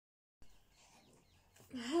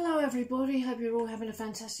Hello everybody, hope you're all having a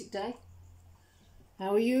fantastic day.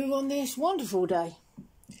 How are you on this wonderful day?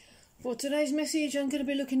 For today's message I'm going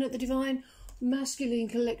to be looking at the Divine Masculine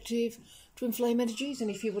Collective Twin Flame Energies,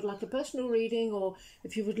 and if you would like a personal reading or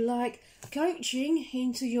if you would like coaching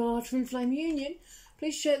into your Twin Flame Union,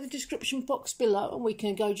 please check the description box below and we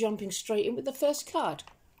can go jumping straight in with the first card.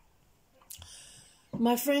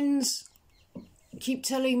 My friends keep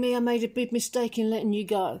telling me I made a big mistake in letting you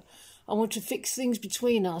go. I want to fix things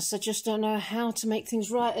between us. I just don't know how to make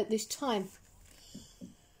things right at this time.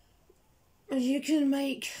 You can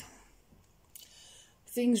make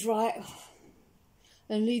things right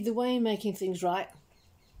and lead the way in making things right,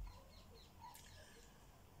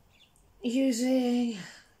 using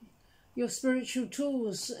your spiritual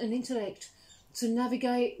tools and intellect to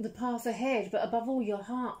navigate the path ahead, but above all your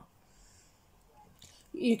heart.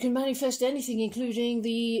 You can manifest anything, including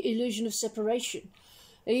the illusion of separation.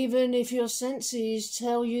 Even if your senses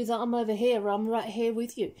tell you that I'm over here, I'm right here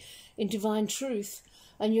with you in divine truth.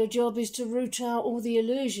 And your job is to root out all the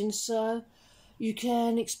illusions so you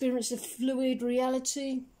can experience the fluid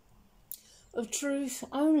reality of truth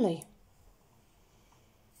only.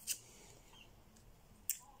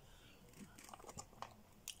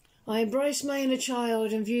 I embrace my inner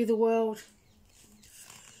child and view the world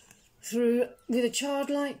with a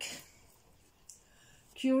childlike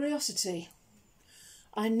curiosity.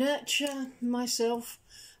 I nurture myself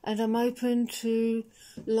and I'm open to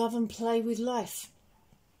love and play with life.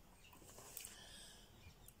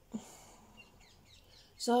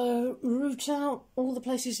 So root out all the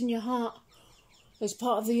places in your heart as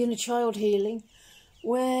part of the inner child healing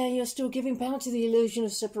where you're still giving power to the illusion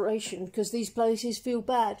of separation, because these places feel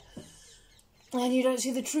bad and you don't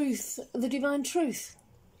see the truth, the divine truth.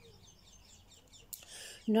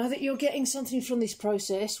 Know that you're getting something from this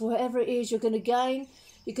process. Whatever it is you're going to gain,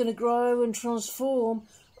 you're going to grow and transform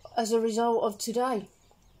as a result of today.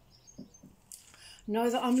 Know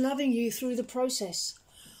that I'm loving you through the process,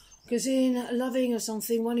 because in loving of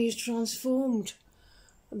something, one is transformed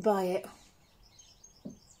by it.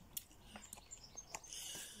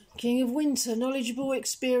 King of Winter, knowledgeable,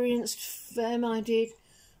 experienced, fair-minded,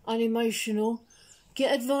 unemotional.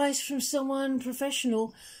 Get advice from someone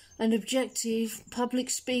professional and objective, public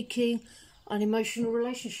speaking, unemotional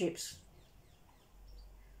relationships.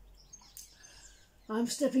 I'm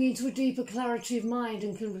stepping into a deeper clarity of mind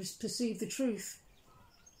and can perceive the truth.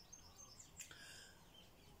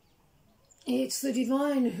 It's the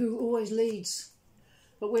divine who always leads,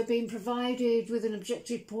 but we're being provided with an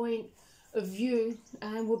objective point of view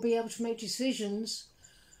and we'll be able to make decisions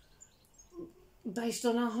based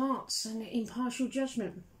on our hearts and impartial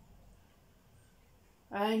judgment.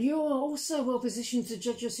 And you are also well positioned to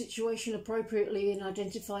judge your situation appropriately and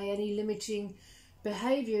identify any limiting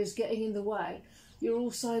behaviours getting in the way. You're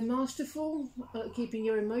also masterful at keeping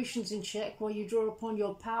your emotions in check while you draw upon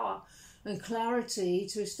your power and clarity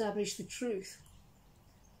to establish the truth.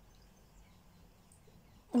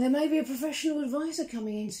 There may be a professional advisor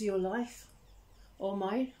coming into your life, or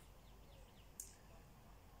mine.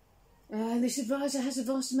 And this advisor has a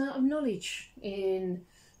vast amount of knowledge in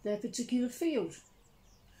their particular field.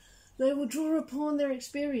 They will draw upon their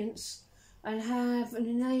experience and have an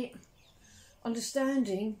innate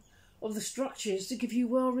understanding of the structures to give you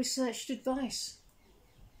well-researched advice.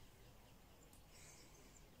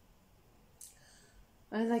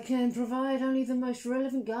 And they can provide only the most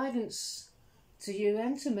relevant guidance to you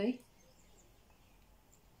and to me.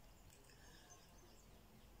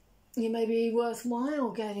 It may be worthwhile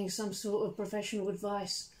getting some sort of professional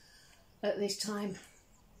advice at this time.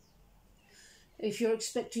 If you're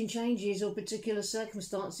expecting changes or particular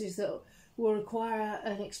circumstances that will require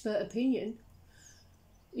an expert opinion,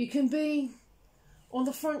 you can be on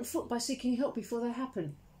the front foot by seeking help before they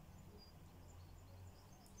happen.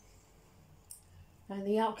 And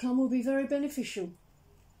the outcome will be very beneficial.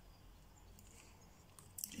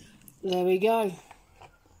 There we go.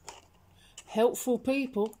 Helpful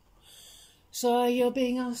people. So you're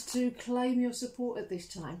being asked to claim your support at this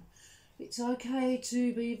time. It's okay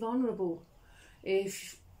to be vulnerable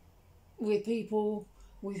if with people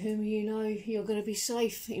with whom you know you're going to be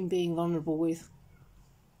safe in being vulnerable with.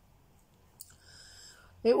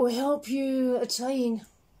 It will help you attain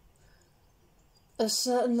a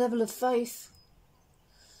certain level of faith,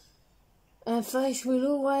 and faith will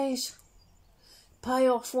always pay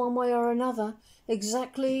off one way or another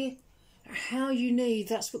exactly how you need.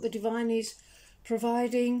 That's what the divine is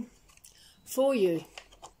providing for you.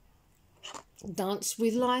 Dance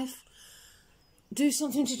with life. Do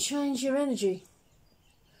something to change your energy.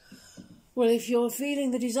 Well, if you're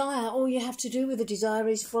feeling the desire, all you have to do with the desire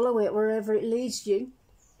is follow it wherever it leads you.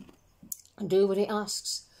 Do what it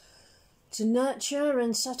asks. To nurture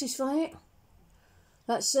and satisfy it.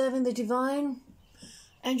 That's serving the divine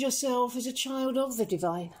and yourself as a child of the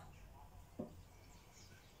divine.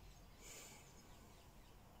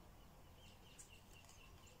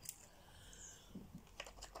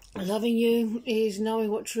 Loving you is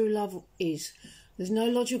knowing what true love is. There's no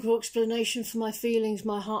logical explanation for my feelings.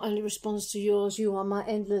 My heart only responds to yours. You are my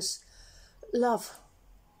endless love.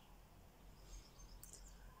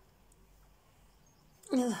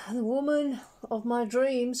 The woman of my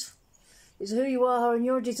dreams is who you are, and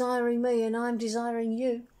you're desiring me and I'm desiring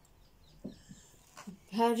you.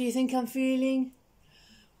 How do you think I'm feeling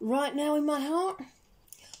right now in my heart?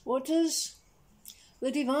 What does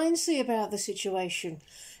the divine see about the situation?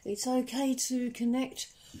 It's okay to connect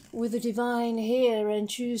with the divine here and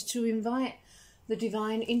choose to invite the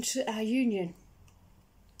divine into our union.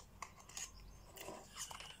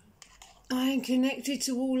 I am connected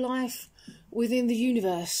to all life within the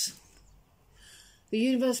universe. The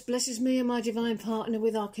universe blesses me and my divine partner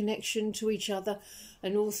with our connection to each other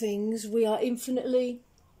and all things. We are infinitely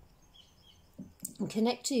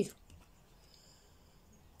connected.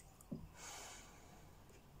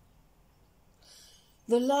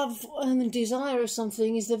 The love and the desire of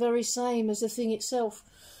something is the very same as the thing itself.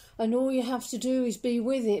 And all you have to do is be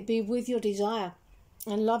with it, be with your desire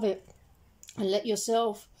and love it. And let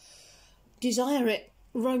yourself desire it,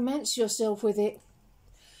 romance yourself with it.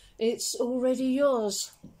 It's already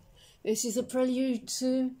yours. This is a prelude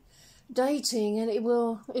to dating, and it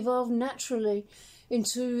will evolve naturally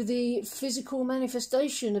into the physical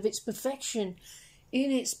manifestation of its perfection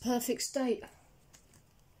in its perfect state.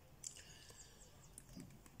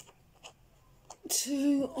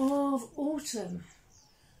 2 of autumn.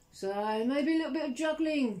 So maybe a little bit of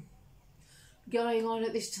juggling going on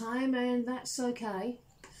at this time, and that's okay.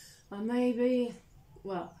 I'm in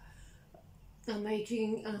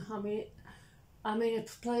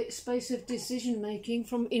a space of decision making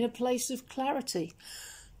in a place of clarity.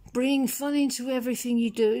 Bring fun into everything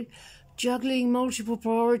you do, juggling multiple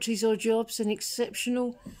priorities or jobs, and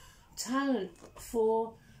exceptional talent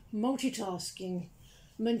for multitasking,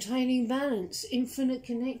 maintaining balance, infinite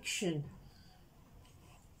connection,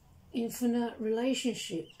 infinite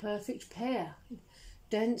relationship, perfect pair,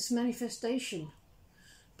 dense manifestation,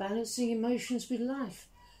 balancing emotions with life.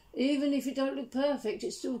 Even if it don't look perfect,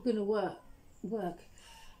 it's still going to work.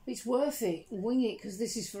 It's worth it. Wing it, because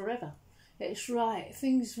this is forever. It's right.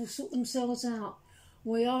 Things will sort themselves out.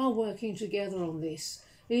 We are working together on this.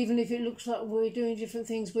 Even if it looks like we're doing different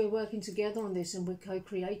things, we're working together on this and we're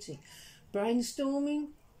co-creating. Brainstorming,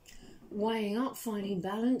 weighing up, finding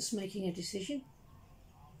balance, making a decision.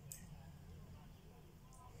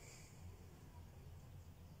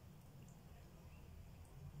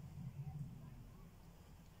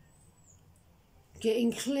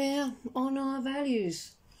 Getting clear on our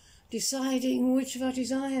values, deciding which of our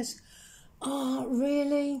desires are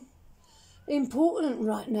really important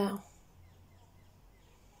right now.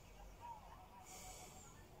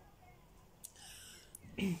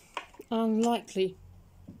 Unlikely.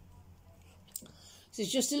 This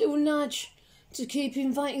is just a little nudge to keep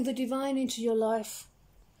inviting the divine into your life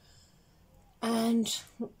and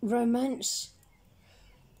romance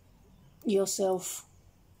yourself.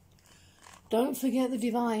 Don't forget the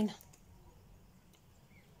divine.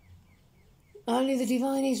 Only the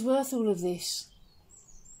divine is worth all of this.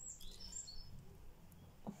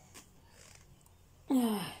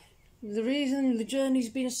 The reason the journey's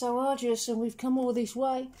been so arduous and we've come all this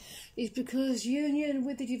way is because union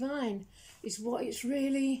with the divine is what it's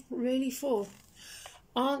really, really for.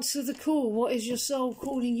 Answer the call. What is your soul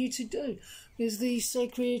calling you to do? Is the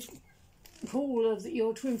sacred call of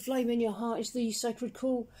your twin flame in your heart is the sacred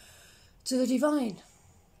call to the divine.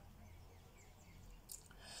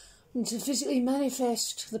 And to physically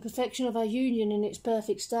manifest the perfection of our union in its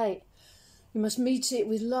perfect state, you must meet it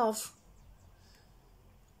with love.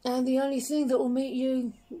 And the only thing that will meet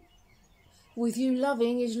you with you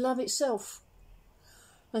loving is love itself.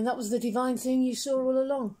 And that was the divine thing you saw all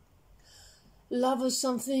along. Love of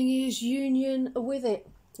something is union with it.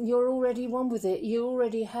 You're already one with it. You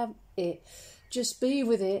already have it. Just be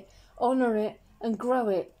with it, honour it and grow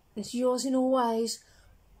it. It's yours in all ways,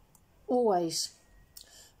 always.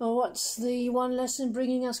 Well, what's the one lesson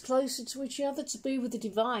bringing us closer to each other? To be with the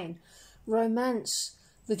divine. Romance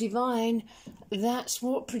the divine. That's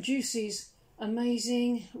what produces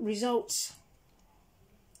amazing results.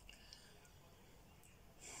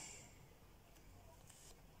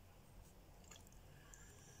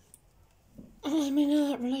 I'm in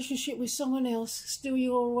a relationship with someone else. Still,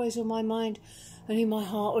 you're always on my mind and in my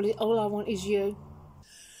heart. All I want is you.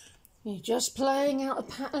 You're just playing out a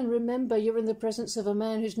pattern. Remember, you're in the presence of a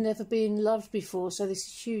man who's never been loved before, so this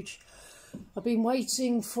is huge. I've been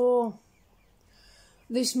waiting for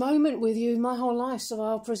this moment with you my whole life, so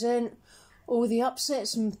I'll present all the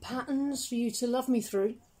upsets and patterns for you to love me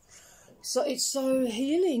through. So it's so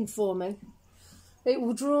healing for me. It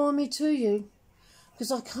will draw me to you,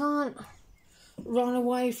 because I can't run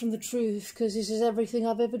away from the truth, because this is everything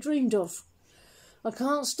I've ever dreamed of. I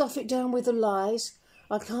can't stuff it down with the lies.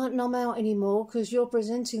 I can't numb out anymore, because you're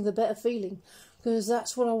presenting the better feeling, because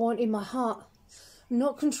that's what I want in my heart.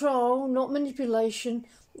 Not control, not manipulation.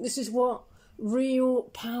 This is what real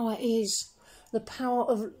power is. The power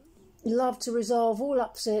of love to resolve all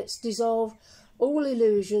upsets, dissolve all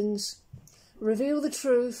illusions, reveal the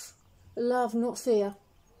truth, love, not fear.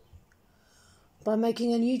 By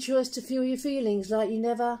making a new choice to feel your feelings like you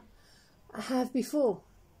never have before.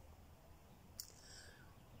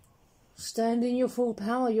 Stand in your full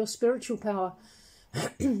power, your spiritual power.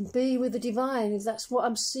 Be with the divine, if that's what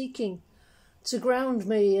I'm seeking, to ground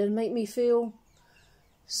me and make me feel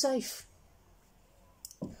safe.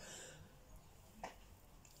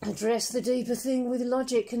 Address the deeper thing with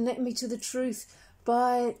logic, connect me to the truth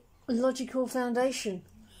by logical foundation.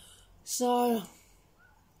 So,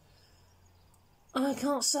 I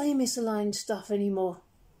can't say misaligned stuff anymore.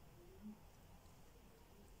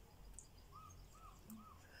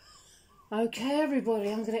 Okay, everybody,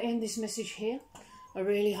 I'm going to end this message here. I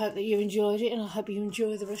really hope that you enjoyed it, and I hope you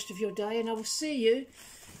enjoy the rest of your day, and I will see you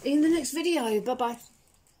in the next video. Bye-bye.